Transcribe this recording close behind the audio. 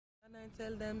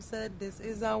Tell them said this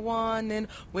is a warning.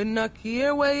 We not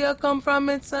care where you come from,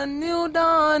 it's a new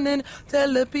dawning.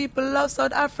 Tell the people of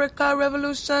South Africa,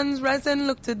 revolutions rising.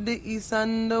 Look to the east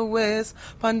and the west,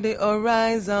 on the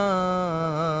horizon.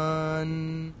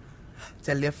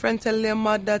 Tell your friend, tell your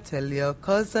mother, tell your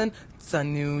cousin. It's a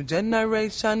new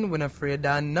generation, we're not afraid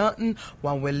of nothing.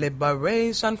 One with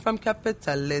liberation from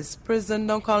capitalist prison.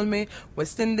 Don't call me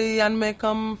West Indian, may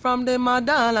come from the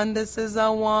motherland. This is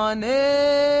a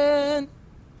warning.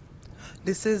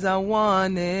 This is a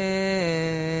warning.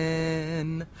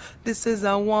 This is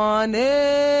a warning.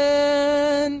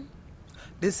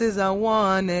 This is a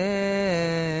warning.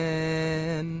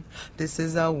 This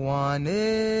is a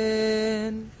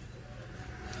warning.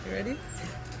 You ready?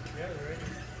 Yeah, we're ready.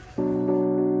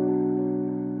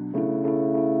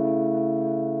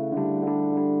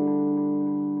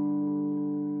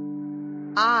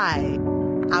 I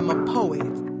am a poet.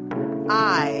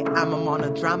 I am a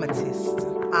monodramatist.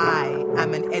 I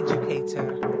am an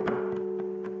educator.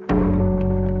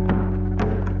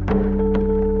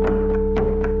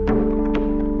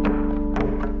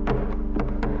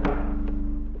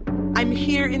 I'm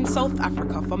here in South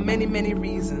Africa for many, many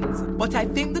reasons. But I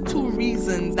think the two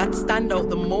reasons that stand out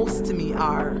the most to me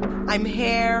are I'm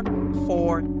here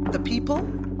for the people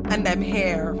and I'm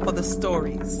here for the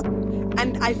stories.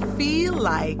 And I feel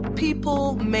like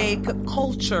people make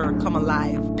culture come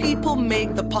alive. People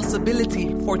make the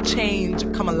possibility for change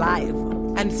come alive.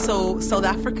 And so South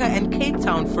Africa and Cape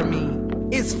Town for me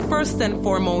is first and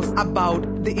foremost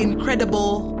about the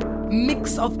incredible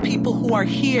mix of people who are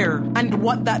here and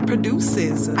what that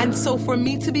produces. And so for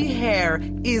me to be here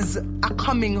is a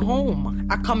coming home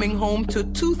to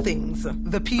two things,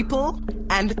 the people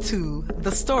and to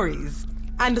the stories.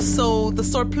 And so the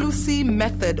Sorplusi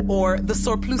method or the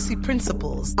Sorplusi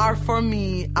principles are for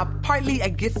me partly a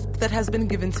gift that has been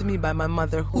given to me by my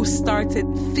mother, who started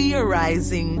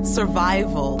theorizing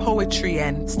survival poetry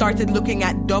and started looking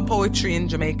at dub poetry in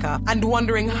Jamaica and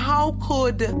wondering how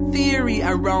could theory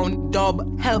around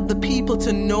dub help the people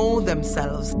to know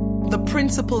themselves. The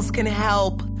principles can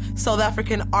help South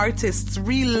African artists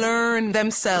relearn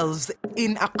themselves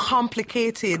in a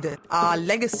complicated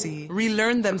legacy,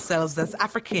 relearn themselves as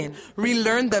African,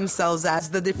 relearn themselves as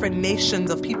the different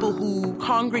nations of people who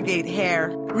congregate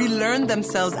here, relearn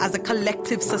themselves as a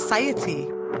collective society.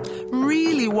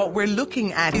 Really what we're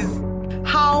looking at is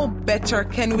how better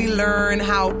can we learn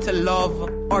how to love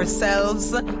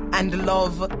ourselves and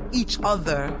love each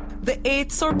other. The 8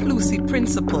 Sorplusi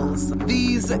principles,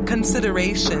 these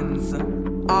considerations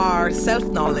are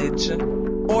self-knowledge,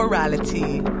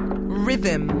 orality,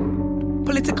 rhythm,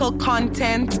 political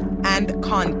content and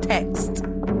context,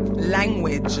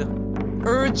 language,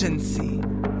 urgency,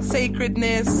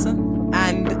 sacredness,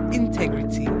 and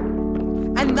integrity.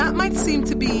 And that might seem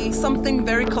to be something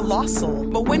very colossal,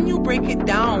 but when you break it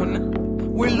down,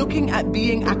 we're looking at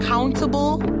being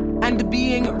accountable and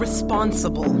being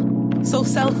responsible. So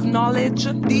self-knowledge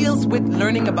deals with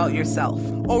learning about yourself.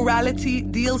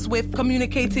 Orality deals with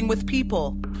communicating with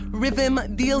people. Rhythm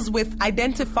deals with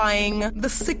identifying the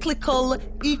cyclical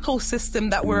ecosystem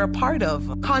that we're a part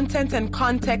of. Content and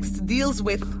context deals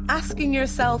with asking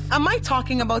yourself, am I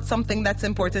talking about something that's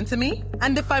important to me?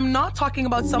 And if I'm not talking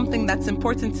about something that's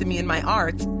important to me in my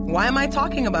art, why am I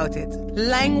talking about it?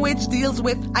 Language deals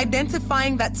with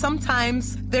identifying that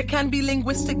sometimes there can be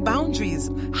linguistic boundaries.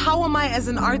 How am I as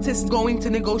an artist going to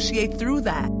negotiate through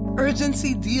that?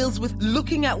 Urgency deals with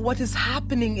looking at what is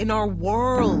happening in our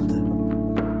world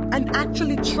and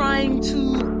actually trying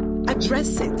to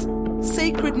address it.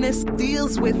 Sacredness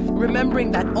deals with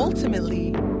remembering that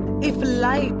ultimately, if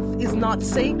life is not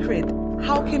sacred,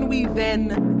 how can we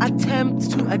then attempt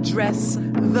to address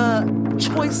the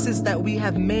choices that we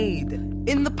have made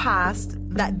in the past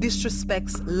that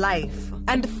disrespects life?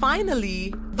 And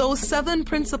finally, those 7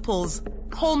 principles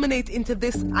culminate into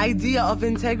this idea of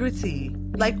integrity.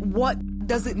 Like, what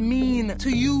does it mean to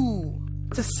you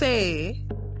to say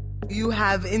you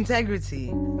have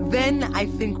integrity? Then I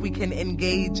think we can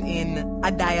engage in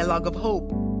a dialogue of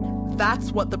hope.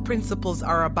 That's what the principles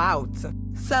are about.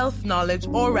 Self-knowledge,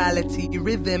 orality,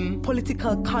 rhythm,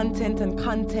 political content and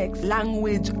context,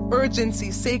 language,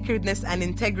 urgency, sacredness, and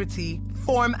integrity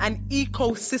form an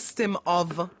ecosystem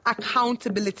of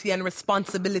accountability and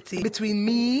responsibility between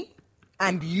me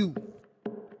and you.